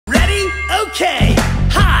Okay,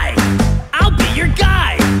 hi, I'll be your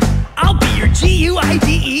guy. I'll be your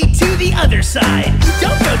G-U-I-D-E to the other side.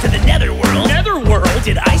 Don't go to the netherworld. Netherworld?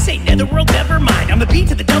 Did I say netherworld? Never mind. I'm the B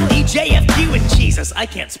to the double E-J-F-Q and Jesus, I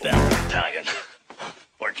can't spell Italian.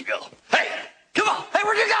 Where'd you go? Hey, come on. Hey,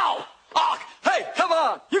 where'd you go? Oh, hey, come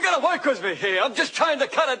on. You gotta work with me here. I'm just trying to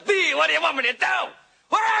cut a deal. What do you want me to do?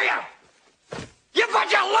 Where are you? You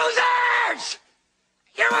bunch of losers!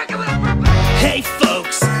 You're working with a... Hey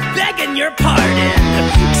folks, begging your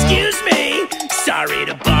pardon. Excuse me, sorry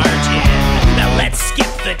to barge in. Now let's skip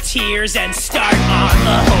the tears and start on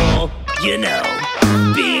the whole, you know,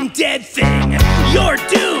 being dead thing. You're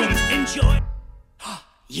doomed. Enjoy.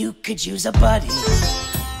 You could use a buddy.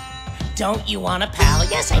 Don't you want a pal?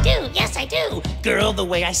 Yes, I do. Yes, I do. Girl, the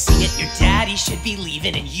way I see it, your daddy should be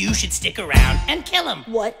leaving and you should stick around and kill him.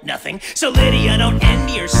 What? Nothing. So Lydia, don't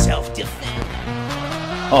end your self-defense.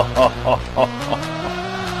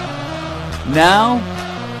 Now,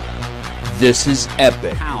 this is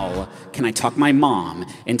epic. How can I talk my mom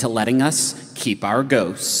into letting us keep our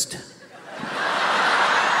ghost?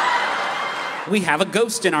 We have a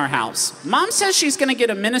ghost in our house. Mom says she's gonna get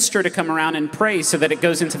a minister to come around and pray so that it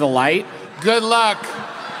goes into the light. Good luck.